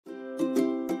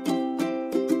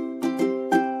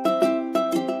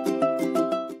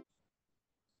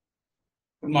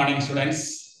Good morning, students.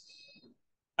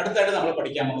 അടുത്തായിട്ട് നമ്മൾ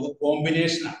പഠിക്കാൻ പോകുന്നത്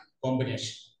കോമ്പിനേഷൻ ആണ്.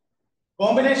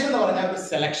 കോമ്പിനേഷൻ എന്ന് പറഞ്ഞാൽ ഒരു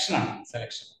സെലക്ഷൻ ആണ്.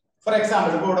 സെലക്ഷൻ ഫോർ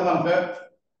എക്സാമ്പിൾ ഇപ്പോൾ ഇവിടെ നമുക്ക്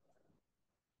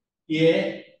എ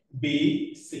ബി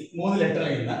സി മൂന്ന്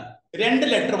ലെറ്ററിൽ നിന്ന് രണ്ട്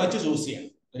ലെറ്റർ വെച്ച് ചൂസ് ചെയ്യാം.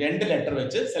 രണ്ട് ലെറ്റർ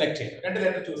വെച്ച് സെലക്ട് ചെയ്യാം. രണ്ട്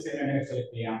ലെറ്റർ ചൂസ് ചെയ്യാൻ എങ്ങനെ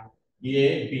സെലക്ട് ചെയ്യാം? എ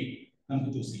ബി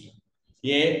നമുക്ക് ചൂസ് ചെയ്യാം.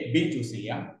 എ ബി ചൂസ്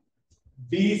ചെയ്യാം,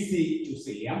 ബി സി ചൂസ്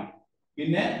ചെയ്യാം,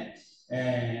 പിന്നെ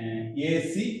എ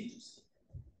സി.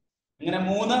 ഇങ്ങനെ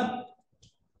മൂന്ന്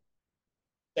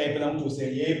ടൈപ്പ് നമുക്ക് ചൂസ്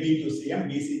ചെയ്യാം. എ ബി ചൂസ് ചെയ്യാം,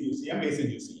 ബി സി ചൂസ് ചെയ്യാം, എ സി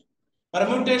ചൂസ് ചെയ്യാം.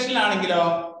 പെർമ്യൂട്ടേഷനിലാണെങ്കിലോ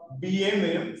ബി എയും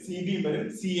വരും, സി ബിയും വരും,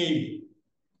 സി എയും വരും.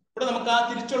 ഇവിടെ നമുക്ക് ആ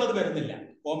തിരിച്ചുള്ളത് വരുന്നില്ല.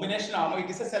 കോമ്പിനേഷൻ ആകുമ്പോൾ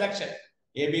it is A selection.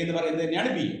 A B എന്ന് പറയുന്നത് തന്നെയാണ്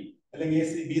ബി, അല്ലെങ്കിൽ എ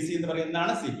സി ബി സി എന്ന്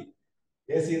പറയുന്നതാണ് സി ബി,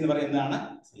 എ സി എന്ന് പറയുന്നതാണ്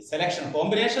സെലക്ഷൻ.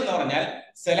 കോമ്പിനേഷൻ എന്ന് പറഞ്ഞാൽ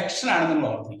സെലക്ഷൻ ആണ് നമ്മൾ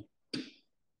ഓർത്തിരിക്കും.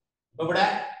 അപ്പൊ ഇവിടെ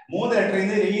മൂന്ന് ലെറ്ററിൽ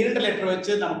നിന്ന് രണ്ട് ലെറ്റർ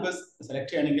വെച്ച് നമുക്ക് സെലക്ട്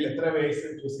ചെയ്യണമെങ്കിൽ എത്ര വേസ്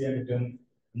ചൂസ് ചെയ്യാൻ പറ്റും?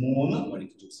 മൂന്ന്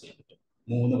വഴിക്ക് ചൂസ് ചെയ്യാൻ പറ്റും.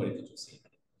 മൂന്ന് വഴിക്ക് ചൂസ് ചെയ്യാൻ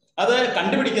പറ്റും. അത്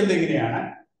കണ്ടുപിടിക്കുന്നത് എങ്ങനെയാണ്?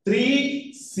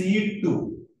 3C2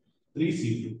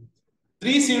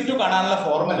 കാണാനുള്ള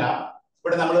ഫോർമുല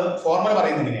ഇവിടെ നമ്മൾ ഫോർമുല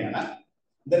പറയുന്നത് എങ്ങനെയാണ്?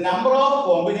 The number of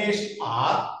combinations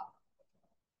are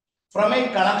from a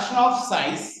collection of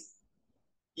size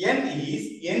n is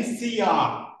NCR.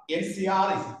 NCR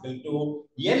is equal to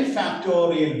n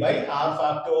factorial by r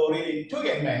factorial into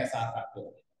n minus r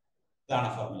factorial. ഇതാണ്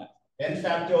formula. n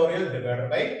factorial divided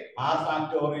by r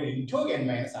factorial into n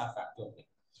minus r factorial.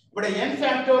 ഇവിടെ n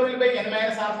factorial by n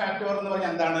minus r factorial എന്ന്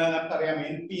പറഞ്ഞാൽ എന്താണ്? നമുക്കറിയാം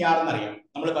NPR എന്നറിയാം.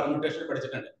 നമ്മൾ permutation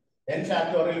പഠിച്ചിട്ടുണ്ട്. n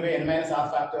factorial by n minus r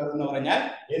factorial എന്ന് പറഞ്ഞാൽ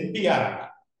NPR ആണ്.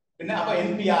 പിന്നെ അപ്പൊ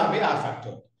NPR by r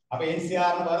factorial. അപ്പൊ NCR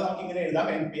എന്ന് പറഞ്ഞാൽ നമുക്ക് ഇങ്ങനെ എഴുതാം,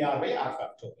 NPR by r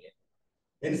factorial.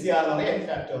 NCR എന്ന് പറഞ്ഞാൽ n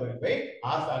factorial by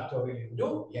r factorial into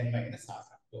n minus r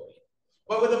factorial.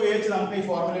 അപ്പൊ ഇത് ഉപയോഗിച്ച് നമുക്ക് ഈ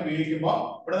ഫോർമുല ഉപയോഗിക്കുമ്പോൾ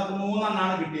ഇവിടെ നമുക്ക്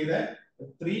മൂന്നെണ്ണാണ് കിട്ടിയത്.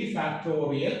 3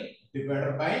 factorial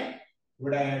divided by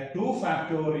ഇവിടെ 2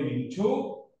 factorial into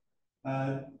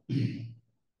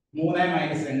 3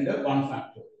 minus 2 1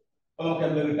 factorial. അപ്പൊ നമുക്ക്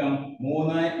എന്ത് കിട്ടും?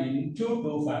 3 into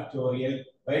 2 factorial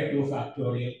by 2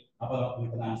 factorial. അപ്പൊ നമുക്ക്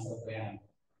കിട്ടുന്ന ആൻസർ എത്രയാണ്?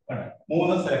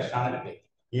 മൂന്ന് സെലക്ഷൻ ആണ് കിട്ടിയത്.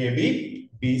 A B,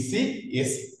 B C, A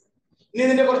C. ഇനി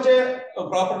ഇതിന്റെ കുറച്ച്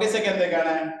പ്രോപ്പർട്ടീസ് ഒക്കെ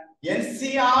എന്തൊക്കെയാണ്?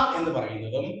 NCR എന്ന്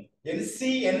പറയുന്നതും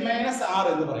NCN മൈനസ് ആർ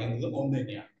എന്ന് പറയുന്നതും ഒന്ന്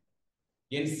തന്നെയാണ്.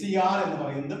 NCR എന്ന്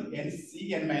പറയുന്നതും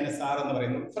NCN മൈനസ് ആർ എന്ന്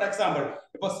പറയുന്നതും. ഫോർ എക്സാമ്പിൾ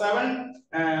ഇപ്പൊ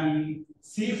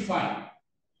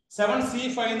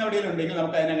 7C5 എന്ന് എവിടെയുണ്ടെങ്കിൽ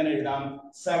നമുക്ക് അതിനെങ്ങനെ എഴുതാം?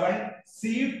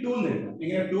 7C2 എന്ന് എഴുതാം.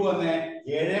 ഇങ്ങനെ 2 വന്ന്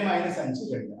 7 മൈനസ് 5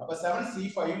 കഴിഞ്ഞു. അപ്പൊ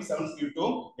 7C5 7C2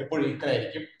 എപ്പോഴും ഈക്വൽ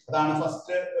ആയിരിക്കും. അതാണ്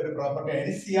ഫസ്റ്റ് ഒരു property.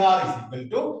 NCR is equal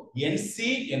to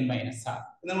NCN minus R.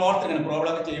 നിങ്ങൾ ഓർത്തിരിക്കണം,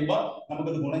 പ്രോബ്ലം ഒക്കെ ചെയ്യുമ്പോൾ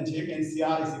നമുക്കത് ഗുണം ചെയ്യും.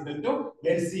 NCR is equal to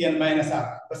NCN minus R.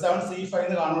 ഇപ്പൊ 7C5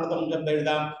 എന്ന് കാണുന്നത് നമുക്ക് എന്ത്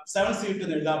എഴുതാം? 7C2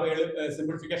 എന്ന് എഴുതാം. അപ്പൊ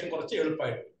സിംപ്ലിഫിക്കേഷൻ കുറച്ച്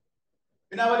എളുപ്പമായിട്ട്.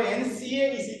 പിന്നെ അതുപോലെ NCA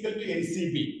is equal to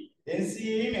NCB.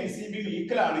 NCAയും NCBയും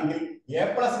equal ആണെങ്കിൽ A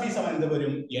plus B സമം എന്ത്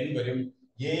വരും? N വരും.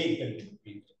 A equal to B.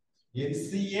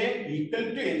 NCA equal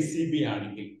to NCB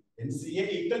ആണെങ്കിൽ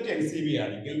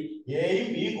എയും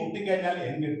ബിയും കൂട്ടിക്കഴിഞ്ഞാൽ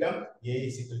N കിട്ടും. A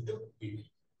is equal to B.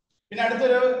 പിന്നെ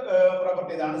അടുത്തൊരു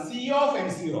പ്രോപ്പർട്ടി ഇതാണ് C of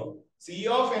N0. C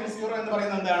of N0 എന്ന്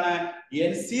പറയുന്നത് എന്താണ്?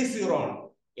 NC0 ആണ്.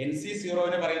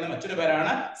 NC0ന് പറയുന്ന മറ്റൊരു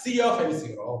പേരാണ് C of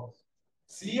N0.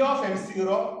 C of N0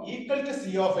 equal to C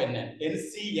of NN.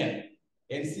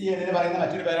 NCN എന്ന് പറയുന്ന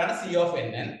മറ്റൊരു പേരാണ് C of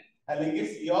NN, അല്ലെങ്കിൽ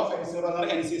C of N0 എന്ന്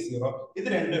പറഞ്ഞാൽ NC0. ഇത്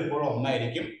രണ്ടും എപ്പോഴും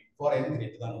ഒന്നായിരിക്കും for n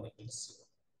greater than or equal to 0.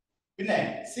 പിന്നെ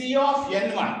C of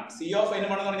N1 എന്ന്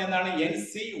പറഞ്ഞാൽ എന്താണ്?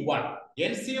 NC1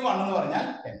 എന്ന് പറഞ്ഞാൽ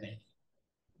NN.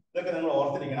 ഇതൊക്കെ നിങ്ങൾ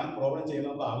ഓർത്തിരിക്കണം, പ്രോബ്ലം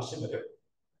ചെയ്യുമ്പോൾ ആവശ്യം വരും.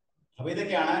 അപ്പൊ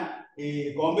ഇതൊക്കെയാണ് ഈ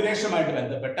കോമ്പിനേഷനുമായിട്ട്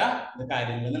ബന്ധപ്പെട്ട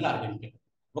കാര്യങ്ങൾ നിങ്ങൾ അറിഞ്ഞിരിക്കുന്നത്.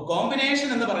 അപ്പൊ കോമ്പിനേഷൻ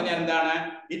എന്ന് പറഞ്ഞാൽ എന്താണ്?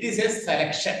 It is A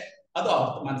selection. അത്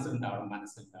മനസ്സിലുണ്ടാവണം.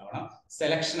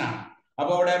 സെലക്ഷൻ ആണ്.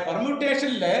 അപ്പൊ അവിടെ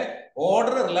പെർമ്യൂട്ടേഷനില്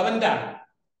ഓർഡർ റിലവന്റ് ആണ്,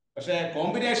 പക്ഷെ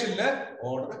കോമ്പിനേഷനില്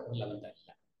ഓർഡർ റിലവന്റ് അല്ല.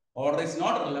 Order is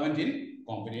not relevant in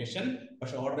combination,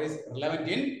 പക്ഷെ order is relevant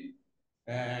in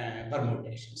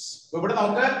permutations. അപ്പൊ ഇവിടെ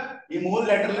നമുക്ക് ഈ മൂന്ന്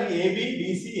ലെറ്ററിൽ A B, B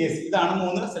C, A C ഇതാണ്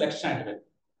മൂന്ന് സെലക്ഷൻ ആയിട്ട് വരുന്നത്.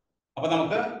 അപ്പൊ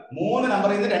നമുക്ക് മൂന്ന്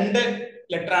നമ്പറിൽ നിന്ന് രണ്ട്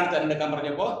ലെറ്റർ ആണ് തിരഞ്ഞെടുക്കാൻ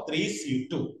പറഞ്ഞപ്പോ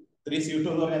 3C2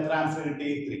 എന്ന് പറഞ്ഞാൽ എത്ര ആൻസർ കിട്ടി?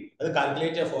 3. അത്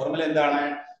കാൽക്കുലേറ്റ് ചെയ്ത ഫോർമുല എന്താണ്?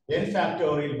 n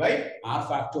factorial by r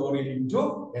factorial into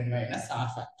n minus r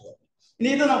factorial. ഇനി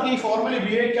ഇത് നമുക്ക് ഈ ഫോർമുല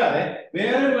ഉപയോഗിക്കാതെ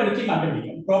വേറൊരു വഴിക്ക്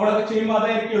കണ്ടുപിടിക്കാം. പ്രോബ്ലം ഒക്കെ ചെയ്യുമ്പോൾ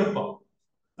അതായിരിക്കും എളുപ്പം.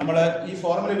 നമ്മൾ ഈ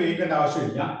ഫോർമുല ഉപയോഗിക്കേണ്ട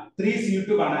ആവശ്യമില്ല. 3C2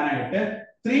 കാണാനായിട്ട്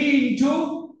 3 into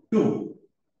 2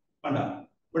 കണ്ടോ?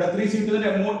 ഇവിടെ 3C2ന്റെ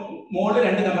മുകളിൽ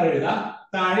 2 നമ്പർ എഴുതാം,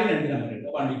 താഴെ 2 നമ്പർ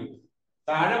എഴുതാം. 1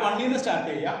 താഴെ 1 നിന്ന് സ്റ്റാർട്ട്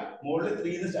ചെയ്യാം, മുകളിൽ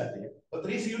 3 നിന്ന് സ്റ്റാർട്ട് ചെയ്യാം. അപ്പൊ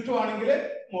 3C2 ആണെങ്കിൽ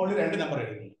മുകളിൽ 2 നമ്പർ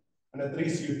എഴുതുന്നു.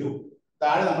 3C2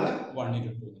 താഴെ നമ്മൾ 1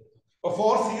 into 2.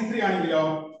 4C3 ആണെങ്കിലോ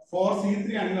 4C3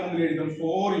 ആണെങ്കിൽ നമുക്ക് എഴുതും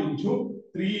 4 into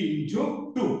 3 into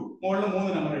 2. മുകളിൽ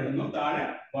 3 നമ്പർ എഴുതുന്നു, താഴെ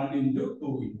 1 into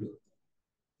 2 into.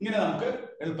 ഇങ്ങനെ നമുക്ക്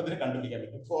എളുപ്പത്തിൽ കണ്ടുപിടിക്കാൻ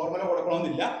പറ്റും. ഫോർമുല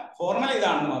കൊടുക്കണമെന്നില്ല, ഫോർമുല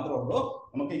ഇതാണെന്ന് മാത്രമേ ഉള്ളൂ.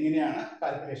 നമുക്ക് ഇങ്ങനെയാണ്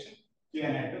കാൽക്കുലേഷൻ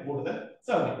ചെയ്യാനായിട്ട് കൂടുതൽ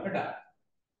സൗകര്യം കേട്ടോ.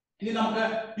 ഇനി നമുക്ക്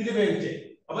ഇത് ഉപയോഗിച്ച്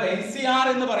അപ്പൊ NCR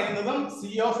എന്ന് പറയുന്നതും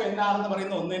C(n)R എന്ന്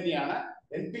പറയുന്നത് ഒന്ന് തന്നെയാണ്.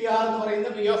 NPR എന്ന്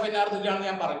പറയുന്നത് P(n)R തുല്യമാണെന്ന്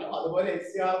ഞാൻ പറഞ്ഞു. അതുപോലെ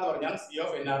NCR എന്ന് പറഞ്ഞാൽ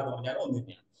C(n)R എന്ന് പറഞ്ഞാൽ ഒന്ന്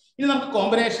തന്നെയാണ്. ഇനി നമുക്ക്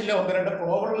കോമ്പിനേഷനിലെ ഒന്ന് രണ്ട്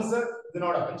പ്രോബ്ലംസ്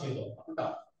ഇതിനോടൊപ്പം ചെയ്തു നോക്കാം കേട്ടോ.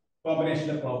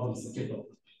 കോമ്പിനേഷനിലെ പ്രോബ്ലംസ് ചെയ്തു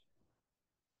നോക്കാം.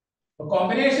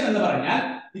 കോമ്പിനേഷൻ എന്ന് പറഞ്ഞാൽ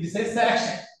ഇറ്റ് ഈസ് എ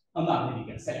സെലക്ഷൻ എന്ന്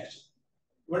അറിഞ്ഞിരിക്കണം. സെലക്ഷൻ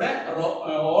ഇവിടെ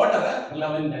ഓർഡർ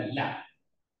റിലവന്റ് അല്ല,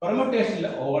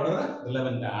 പെർമുട്ടേഷനിലെ ഓർഡർ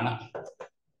റിലവന്റ് ആണ്.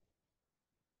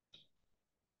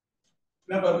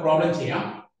 നമുക്ക് ഒരു പ്രോബ്ലം ചെയ്യാം.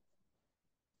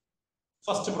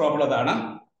 ഫസ്റ്റ് പ്രോബ്ലം അതാണ്.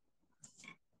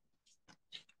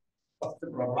 First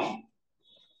problem,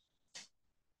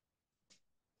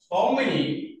 how many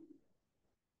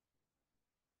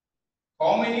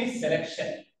selection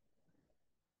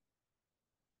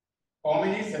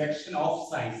of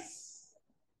size,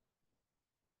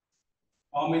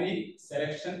 how many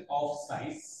selection of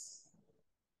size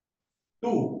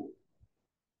 2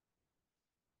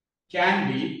 can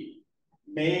be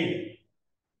made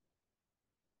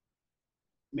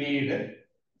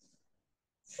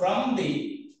from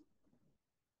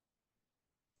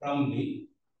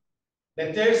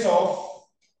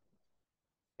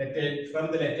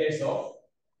the letters of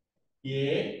A,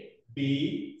 B,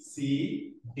 C,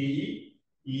 D,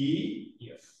 E,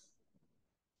 F.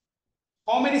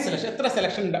 How many selection? എത്ര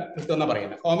selection കിട്ടുമെന്ന്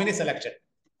പറയുന്നത്. How many selection?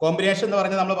 Combination എന്ന്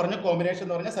പറഞ്ഞാൽ നമ്മൾ പറഞ്ഞു, combination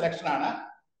എന്ന് പറഞ്ഞാൽ selection ആണ്.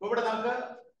 ഇവിടെ നമുക്ക്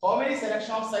how many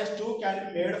selection of size 2 can be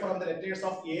made from the letters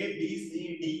of A, B, C,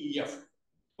 D, E, F.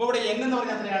 അപ്പോൾ ഇവിടെ n എന്ന്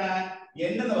പറഞ്ഞാൽ എത്രയാണ്?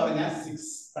 n എന്ന് പറഞ്ഞാൽ 6.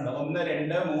 കണ്ടോ, 1 2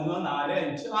 3 4 5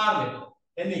 6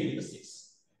 n equal to 6.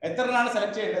 എത്ര എണ്ണമാണ്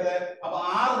സെലക്ട് ചെയ്യേണ്ടത്? അപ്പൊ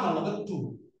 6 എന്നുള്ളത് 2.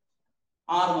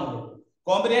 6 എന്നുള്ളത്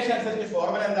കോമ്പിനേഷൻ അനുസരിച്ച്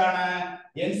ഫോർമുല എന്താണ്?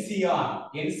 NCR.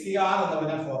 NCR എന്ന്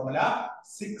പറഞ്ഞ ഫോർമുല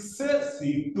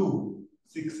 6C2.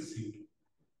 6C2.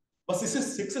 അപ്പൊ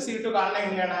 6C2 കാണുന്നത്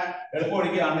എങ്ങനെയാണ്?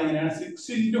 എളുപ്പമൊഴുകി കാണുന്നത് എങ്ങനെയാണ്? 6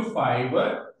 into 5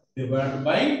 divided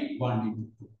by 1 into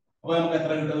 2. അപ്പൊ നമുക്ക്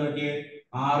എത്ര കിട്ടും നോക്കി?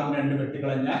 6 2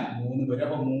 വെട്ടിക്കളഞ്ഞാൽ 3 വരും.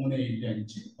 അപ്പൊ 3 into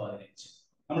 5 15.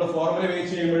 നമ്മുടെ ഫോർമുല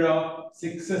ഉപയോഗിച്ച് ചെയ്യുമ്പോഴോ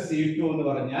 6C2 എന്ന്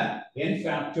പറഞ്ഞാൽ n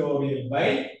factorial by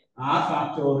r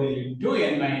factorial into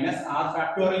n minus r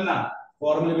factorial എന്നാണ്.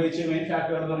 ഫോർമുല ഉപയോഗിച്ച് n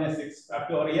ഫാക്ടോറിയൽ എന്ന് പറഞ്ഞാൽ 6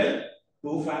 ഫാക്ടോറിയൽ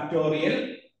 2 ഫാക്ടോറിയൽ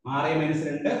 6 മൈനസ്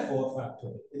 2 4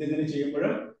 ഫാക്ടോറിയൽ. ഇതിങ്ങനെ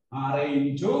ചെയ്യുമ്പോഴും 6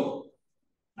 into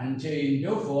 5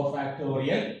 into 4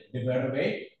 factorial divided by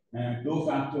 2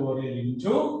 factorial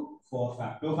into 4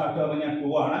 factorial. 2 factorial ഞാൻ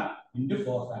 2 ആണ് into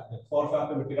 4 ഫാക്ടോറിയൽ. 4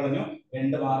 ഫാക്ടോറിയൽ വിട്ടുകളഞ്ഞു,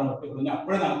 2 6 വിട്ടുകളഞ്ഞു,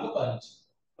 അപ്പോഴും നമുക്ക് 15.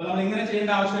 അപ്പൊ നമ്മൾ ഇങ്ങനെ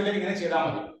ചെയ്യേണ്ട ആവശ്യമില്ല, ഇങ്ങനെ ചെയ്താൽ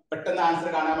മതി. പെട്ടെന്ന് ആൻസർ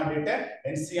കാണാൻ വേണ്ടിയിട്ട്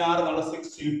NCR എന്നുള്ള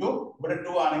 6C2, ഇവിടെ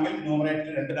 2 ആണെങ്കിൽ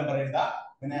ന്യൂമറേറ്ററിൽ 2 നമ്പർ എഴുതാം,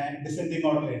 പിന്നെ ഡിസെൻഡിങ്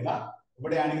ഓർഡറിൽ എഴുതാം.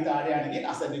 ഇവിടെ ആണെങ്കിൽ താഴെ ആണെങ്കിൽ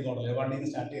അസെൻഡിങ് ഓർഡറിൽ 1 നിന്ന്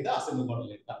സ്റ്റാർട്ട് ചെയ്ത് അസെൻഡിങ്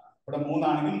ഓർഡറിൽ എഴുതാം. ഇവിടെ 3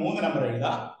 ആണെങ്കിൽ 3 നമ്പർ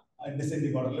എഴുതാം,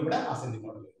 ഡിസെൻഡിങ് ഓർഡറിൽ, ഇവിടെ അസെൻഡിങ്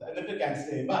ഓർഡറിൽ എഴുതാം. എന്നിട്ട് ക്യാൻസൽ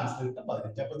ചെയ്യുമ്പോൾ ആൻസർ കിട്ടും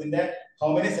 15. അപ്പൊ ഇതിന്റെ ഹൗ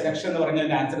മെനി സെലക്ഷൻ എന്ന് പറഞ്ഞാൽ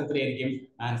ആൻസർ എത്രയായിരിക്കും?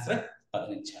 ആൻസർ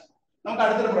 15 ആണ്. നമുക്ക്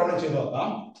അടുത്തൊരു പ്രോബ്ലം ചെയ്ത് നോക്കാം.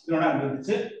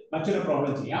 ഇതിനോടനുബന്ധിച്ച് മറ്റൊരു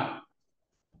പ്രോബ്ലം ചെയ്യാം.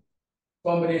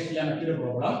 കോമ്പിനേഷനിലെ മറ്റൊരു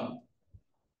problem.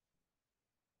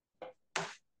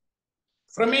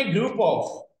 From a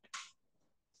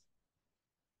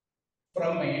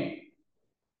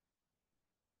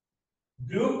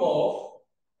group of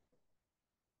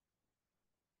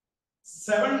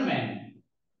 7 men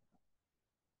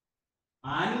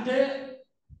and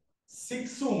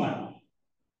 6 women,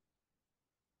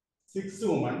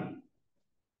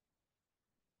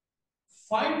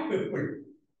 5 people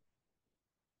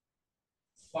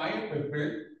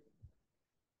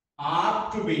are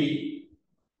to be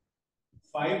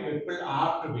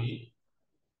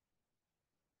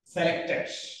selected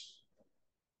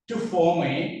to form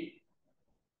a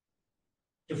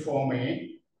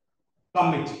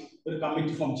committee. ഒരു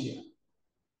കമ്മിറ്റി ഫോം ചെയ്യാം.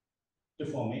 To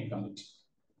form a committee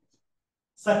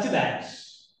such that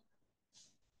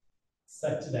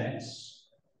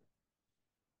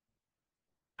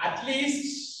at least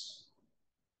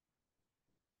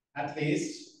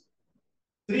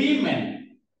 3 men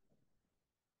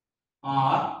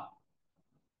are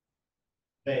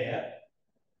there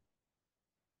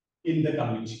in the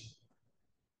committee.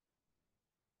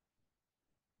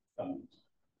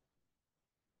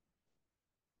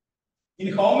 In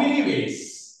how many ways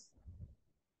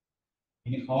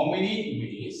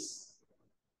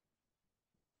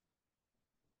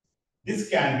this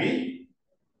can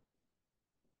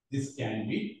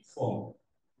be formed?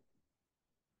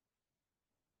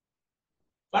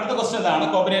 അടുത്ത question ആണ്.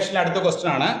 കോമ്പിനേഷനിലെ അടുത്ത question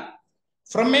ആണ്.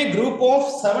 From a group of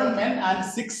 7 men and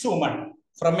 6 women,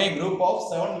 from a group of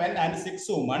 7 men and 6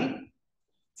 women,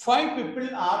 5 people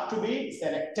are to be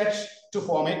selected to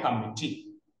form a committee,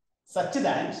 such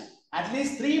that at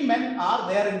least 3 men are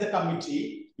there in the committee.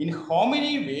 In how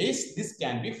many ways this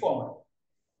can be formed?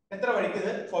 എത്ര വഴിക്ക്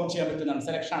ഇത് form ചെയ്യാൻ പറ്റുന്നതാണ്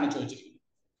selection ആണ് ചോദിച്ചിരിക്കുന്നത്.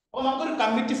 അപ്പോൾ നമുക്കൊരു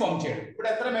committee form ചെയ്യണം. ഇവിടെ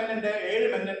എത്ര മെൻ ഉണ്ട്? 7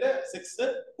 മെൻ ഉണ്ട്, 6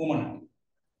 വുമൺ ഉണ്ട്.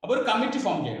 അപ്പോൾ ഒരു കമ്മിറ്റി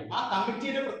ഫോം ചെയ്യണം. ആ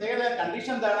കമ്മിറ്റിയുടെ പ്രത്യേകത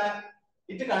കണ്ടീഷൻ എന്താണ്?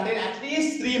 It contain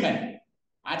at least 3 men.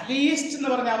 At least എന്ന്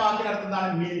പറഞ്ഞ ആ വാക്കിനർത്ഥം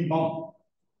മിനിമം.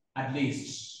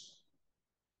 അറ്റ്ലീസ്റ്റ്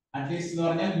എന്ന്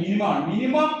പറഞ്ഞാൽ മിനിമം ആണ്.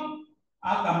 മിനിമം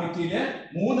ആ കമ്മിറ്റിയിൽ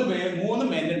 3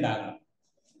 മെൻ ഉണ്ടാകണം.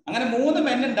 അങ്ങനെ 3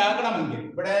 മെൻ ഉണ്ടാകണമെങ്കിൽ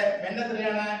ഇവിടെ മെൻ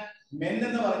എത്രയാണ്? മെൻ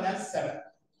എന്ന് പറഞ്ഞാൽ 7,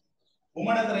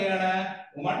 വുമൺ എത്രയാണ്?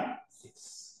 വുമൺ 6.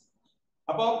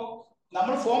 അപ്പോ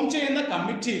നമ്മൾ ഫോം ചെയ്യുന്ന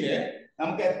കമ്മിറ്റിയിൽ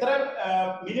നമുക്ക് എത്ര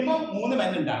മിനിമം 3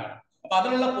 മെൻ ഉണ്ടാകണം. അപ്പൊ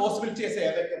അതിനുള്ള പോസിബിലിറ്റീസ്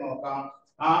ഏതൊക്കെ നോക്കാം.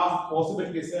 ആ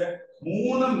പോസിബിലിറ്റീസ്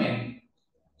 3 മെൻ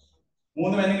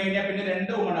കഴിഞ്ഞാൽ പിന്നെ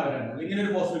 2 വുമൺ വരാം. ഇങ്ങനെ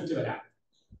ഒരു പോസിബിലിറ്റി വരാം.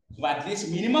 അപ്പൊ അറ്റ്ലീസ്റ്റ്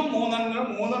മിനിമം 3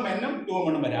 മെന്നും 2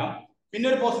 വുമണും വരാം. പിന്നെ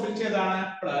ഒരു പോസിബിലിറ്റി ഏതാണ്?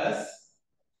 പ്ലസ്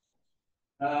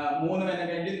 3 മെൻ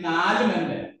കഴിഞ്ഞ് 4 മെൻ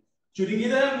വരാം.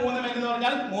 ചുരുങ്ങിയത് 3 മെൻ എന്ന്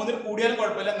പറഞ്ഞാൽ 3 കൂടിയാലും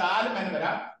കുഴപ്പമില്ല, 4 മെൻ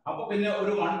വരാം. അപ്പൊ പിന്നെ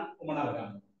ഒരു 1 വുമണ വരാം.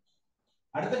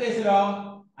 അടുത്ത കേസിലോ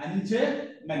 5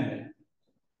 മെൻ വരാം.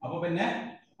 അപ്പൊ പിന്നെ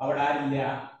അവിടെ ആരില്ല?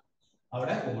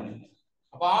 അവിടെ വുമണില്ല.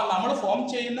 അപ്പൊ ആ നമ്മൾ ഫോം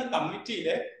ചെയ്യുന്ന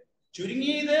കമ്മിറ്റിയില്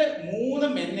ചുരുങ്ങിയത് 3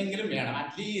 മെന്നെങ്കിലും വേണം.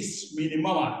 അറ്റ്ലീസ്റ്റ്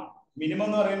മിനിമം ആണ്. മിനിമം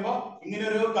എന്ന് പറയുമ്പോൾ ഇങ്ങനെ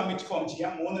ഒരു കമ്മിറ്റി ഫോം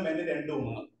ചെയ്യാം. 3 മെന്നും 2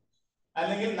 വുമണും,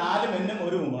 അല്ലെങ്കിൽ 4 മെന്നും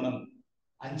 1 വുമണും,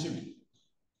 5 മെൻ.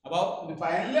 അപ്പൊ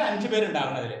ഫൈനലിൽ 5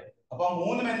 പേരുണ്ടാകണം അതില്. അപ്പൊ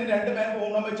 3 മെന്നും 2 മെൻ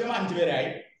വുമണും വെച്ചാൽ 5 പേരായി.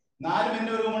 4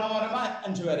 മെന്നും 1 വുമണും പറയുമ്പോൾ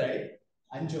 5 പേരായി.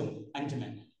 5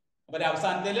 മെൻ. അപ്പൊ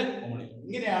അവസാനത്തില് വുമണില്ല.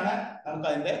 ഇങ്ങനെയാണ് നമുക്ക്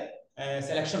അതിന്റെ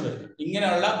സെലക്ഷൻ വരുന്നത്.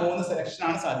 ഇങ്ങനെയുള്ള 3 സെലക്ഷൻ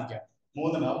ആണ് സാധിക്കുക.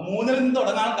 3 നിന്ന്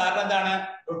തുടങ്ങാൻ കാരണം എന്താണ്?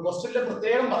 ക്വസ്റ്റ്യനിൽ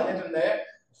പ്രത്യേകം പറഞ്ഞിട്ടുണ്ട്,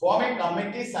 form A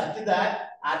committee such that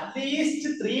at least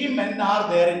 3 men are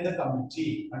there in the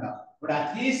committee. കണ്ടോ? ഇവിടെ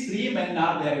at least 3 men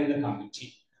are there in the committee.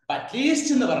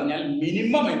 At least എന്ന് പറഞ്ഞാൽ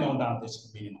മിനിമം എമൗണ്ടാണ്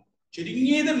ഉദ്ദേശിക്കുന്നത്. മിനിമം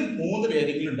ചുരുങ്ങിയത് 3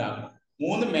 പേരെങ്കിലും ഉണ്ടാകണം,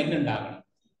 3 men ഉണ്ടാകണം.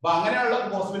 അപ്പൊ അങ്ങനെയുള്ള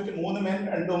പോസിബിലിറ്റി 3 men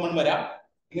 2 women വരാം.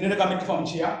 ഇങ്ങനെ ഒരു കമ്മിറ്റി ഫോം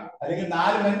ചെയ്യാം. അല്ലെങ്കിൽ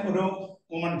 4 men 1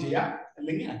 woman ചെയ്യാം,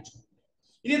 അല്ലെങ്കിൽ 5.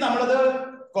 ഇനി നമ്മളത്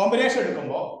കോമ്പിനേഷൻ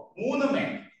എടുക്കുമ്പോൾ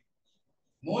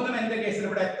 3 മെന്റെ കേസിൽ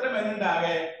ഇവിടെ എത്ര മെൻ ഉണ്ട്?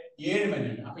 ആകെ 7 മെൻ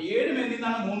ഉണ്ട്. അപ്പൊ 7 മെന്നിൽ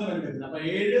നിന്നാണ് 3 മെൻ വരുന്നത്. അപ്പൊ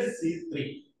 7C3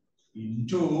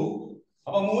 ഇൻറ്റു,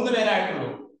 അപ്പൊ 3 പേരായിട്ടുള്ളൂ.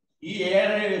 ഈ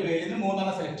 7 പേരിൽ നിന്ന്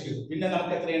 3 സെലക്ട് ചെയ്തു. പിന്നെ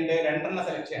നമുക്ക് എത്രയുണ്ട്? 2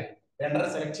 സെലക്ട് ചെയ്യണം. 2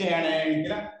 സെലക്ട്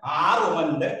ചെയ്യാണെങ്കിൽ 6 വുമൻ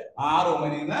ഉണ്ട്. 6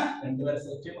 വുമനിൽ നിന്ന് 2 പേരെ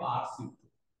സെലക്ട് ചെയ്യുമ്പോൾ 6C2.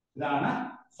 ഇതാണ്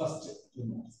ഫസ്റ്റ്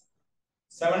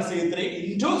 7C3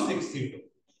 ഇൻറ്റു 6C2.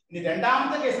 ഇനി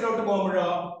രണ്ടാമത്തെ കേസിലോട്ട് പോകുമ്പോഴോ,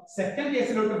 സെക്കൻഡ്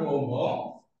കേസിലോട്ട് പോകുമ്പോ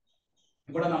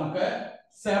ഇവിടെ നമുക്ക്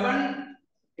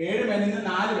 7 മെന്നിൽ നിന്ന്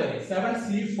 4 പേരെ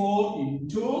 7C4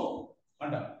 ഇൻറ്റു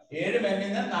ഉണ്ടോ, 7 മെന്നിൽ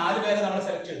നിന്ന് 4 പേരെ നമ്മൾ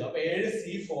സെലക്ട് ചെയ്തു. അപ്പൊ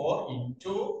 7C4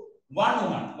 ഇൻറ്റു 1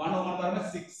 വുമൺ എന്ന് പറയുമ്പോൾ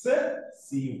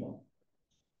 6C1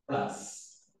 പ്ലസ്.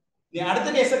 ഇനി അടുത്ത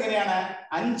കേസ് എങ്ങനെയാണ്?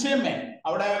 5 മെൻ,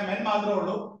 അവിടെ മെൻ മാത്രമേ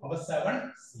ഉള്ളൂ. അപ്പൊ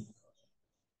 7C4.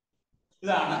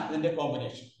 ഇതാണ് ഇതിന്റെ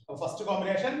കോമ്പിനേഷൻ. അപ്പൊ ഫസ്റ്റ്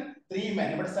കോമ്പിനേഷൻ 3 men.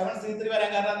 ഇവിടെ 7C3 വരാൻ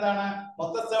കാരണം എന്താണ്?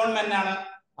 മൊത്തം 7 men ആണ്.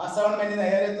 ആ 7 men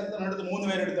നേരെ 3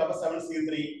 പേരെടുത്തു. അപ്പൊ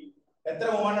 7C3. എത്ര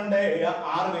വുമൺ ഉണ്ട്?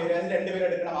 6 പേര്. അതിന് 2 പേര്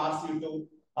എടുക്കണം, 6C2.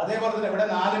 അതേപോലെ തന്നെ ഇവിടെ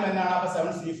 4 men ആണ്. അപ്പൊ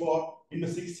 7C4 ഇൻറ്റു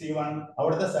 6C1,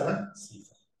 അവിടുത്തെ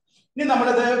 7C4. ഇനി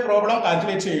നമ്മളിത് പ്രോബ്ലം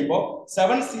കാൽക്കുലേറ്റ് ചെയ്യുമ്പോൾ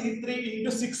 7C3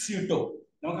 ഇൻറ്റു 6C2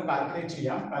 നമുക്ക് കാൽക്കുലേറ്റ്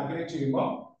ചെയ്യാം. കാൽക്കുലേറ്റ് ചെയ്യുമ്പോൾ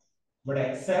ഇവിടെ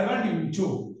 7 ഇൻറ്റു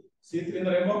C3 എന്ന്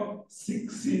പറയുമ്പോൾ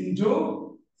 6 ഇൻറ്റു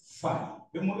 5.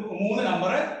 3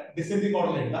 നമ്പർ ഡിസെൻഡിങ്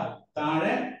ഓർഡറിൽ എഴുതാം.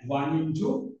 താഴെ 1 ഇൻറ്റു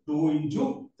 2 ഇൻറ്റു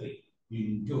 3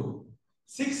 ഇൻറ്റു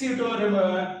 6C2 വരുമ്പോൾ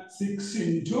 6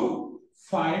 ഇൻറ്റു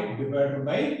 5 ഡിവൈഡഡ്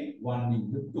ബൈ 1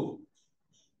 ഇൻറ്റു 2.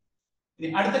 ഇനി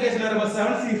അടുത്ത കേസിൽ വരുമ്പോൾ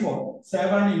 7C4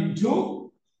 7 into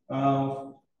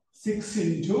 6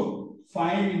 into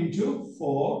 5 into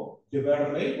 4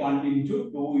 divided by 1 into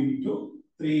 2 into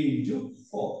 3 into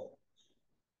 4.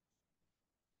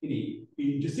 ഇനി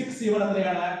ഇൻറ്റു 6C1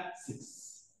 എത്രയാണ്?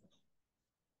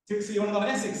 6C1 എന്ന്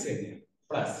പറഞ്ഞാൽ 6 തന്നെയാണ്.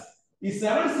 പ്ലസ് ഈ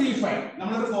 7C5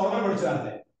 നമ്മളൊരു ഫോർമുല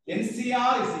പഠിച്ചതാണ്.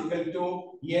 NCR is equal to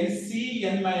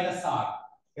NCN minus R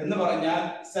എന്ന് പറഞ്ഞാൽ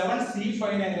 7C5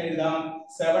 എങ്ങനെ എഴുതാം?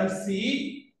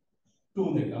 7C2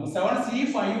 എന്ന് എഴുതാം.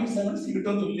 7C5 ഉം 7C2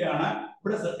 തുല്യമാണ്.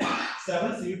 ഇവിടെ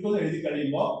 7C2 എഴുതി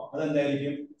കഴിയുമ്പോൾ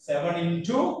അതെന്തായിരിക്കും? 7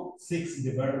 ഇൻറ്റു 6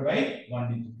 ഡിവൈഡഡ് ബൈ 1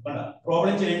 ഇൻറ്റു. കണ്ടോ?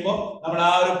 പ്രോബ്ലം ചെയ്യുമ്പോൾ നമ്മൾ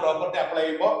ആ ഒരു പ്രോപ്പർട്ടി അപ്ലൈ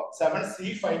ചെയ്യുമ്പോൾ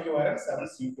 7C5 പകരം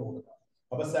 7C2 കൊടുക്കാം.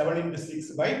 അപ്പൊ 7 ഇൻറ്റു 6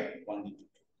 ബൈ 1 ഇൻറ്റു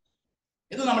 2.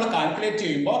 ഇത് നമ്മൾ കാൽക്കുലേറ്റ്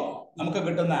ചെയ്യുമ്പോൾ നമുക്ക്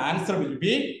കിട്ടുന്ന ആൻസർ വിൽ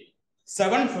ബി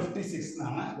 756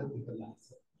 എന്നാണ് ഇത് കിട്ടുന്ന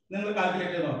ആൻസർ. നിങ്ങൾ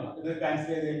കാൽക്കുലേറ്റ് ചെയ്ത് നോക്കാം. ഇത്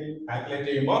കാൽക്കുലേറ്റ്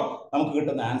ചെയ്യുമ്പോൾ നമുക്ക്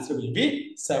കിട്ടുന്ന ആൻസർ വിൽ ബി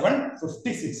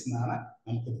 756 എന്നാണ്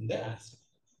നമുക്ക് ഇതിന്റെ ആൻസർ.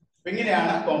 അപ്പൊ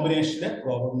ഇങ്ങനെയാണ് കോമ്പിനേഷനിലെ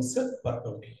പ്രോബ്ലംസ്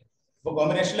വർക്ക്ഔട്ട് ചെയ്യുന്നത്. അപ്പൊ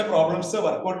കോമ്പിനേഷനിലെ പ്രോബ്ലംസ്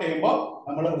വർക്ക്ഔട്ട് ചെയ്യുമ്പോൾ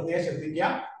നമ്മൾ പ്രത്യേകം ശ്രദ്ധിക്കുക,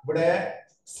 ഇവിടെ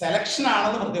സെലക്ഷൻ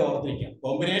ആണെന്ന് പ്രത്യേകം ഓർത്തിരിക്കാം.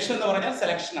 കോമ്പിനേഷൻ എന്ന് പറഞ്ഞാൽ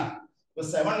സെലക്ഷൻ ആണ്. ഇപ്പൊ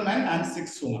 7 men and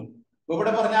 6 women.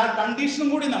 ഇവിടെ പറഞ്ഞാൽ കണ്ടീഷനും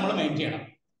കൂടി നമ്മൾ മെയിൻ ചെയ്യണം.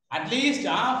 അറ്റ്ലീസ്റ്റ്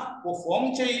ആ ഫോം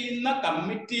ചെയ്യുന്ന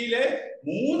കമ്മിറ്റിയിലെ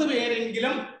 3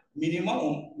 പേരെങ്കിലും മിനിമം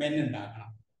മെൻ ഉണ്ടാക്കണം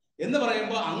എന്ന്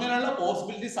പറയുമ്പോൾ അങ്ങനെയുള്ള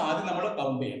പോസിബിലിറ്റീസ് ആദ്യം നമ്മൾ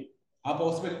കൗണ്ട് ചെയ്യണം. ആ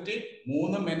പോസിബിലിറ്റി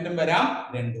 3 മെന്നും വരാം,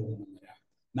 2 വുമണും വരാം,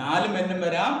 4 മെന്നും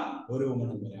വരാം, 1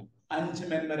 വുമണും വരാം,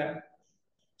 5 മെൻ വരാം.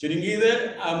 ചുരുങ്ങിയത്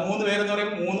 3 പേരെന്ന്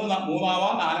പറയുമ്പോൾ 3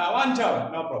 ആവാം, 4 ആവാം, 5 ആവാം,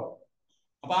 നോ പ്രോബ്ലം.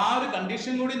 അപ്പൊ ആ ഒരു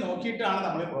കണ്ടീഷൻ കൂടി നോക്കിയിട്ടാണ്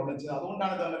നമ്മൾ പ്രോബ്ലം ചെയ്യുന്നത്.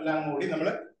 അതുകൊണ്ടാണ് ഇതെല്ലാം കൂടി നമ്മൾ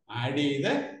ആഡ്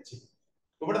ചെയ്ത് ചെയ്യും.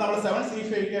 ഇവിടെ നമ്മൾ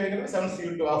 7C5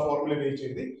 7C2 ആ ഫോർമുല ഉപയോഗിച്ച്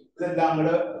എഴുതി ഇതെല്ലാം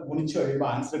കൂടെ ഗുണിച്ചു കഴിയുമ്പോൾ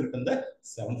ആൻസർ കിട്ടുന്നത്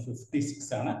 756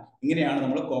 ആണ്. ഇങ്ങനെയാണ്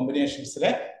നമ്മൾ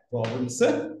കോമ്പിനേഷൻസിലെ പ്രോബ്ലംസ്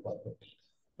വർക്ക്ഔട്ട് ചെയ്യുന്നത്.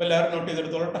 അപ്പൊ എല്ലാവരും നോട്ട്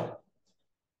ചെയ്തെടുത്തോളൂ കേട്ടോ.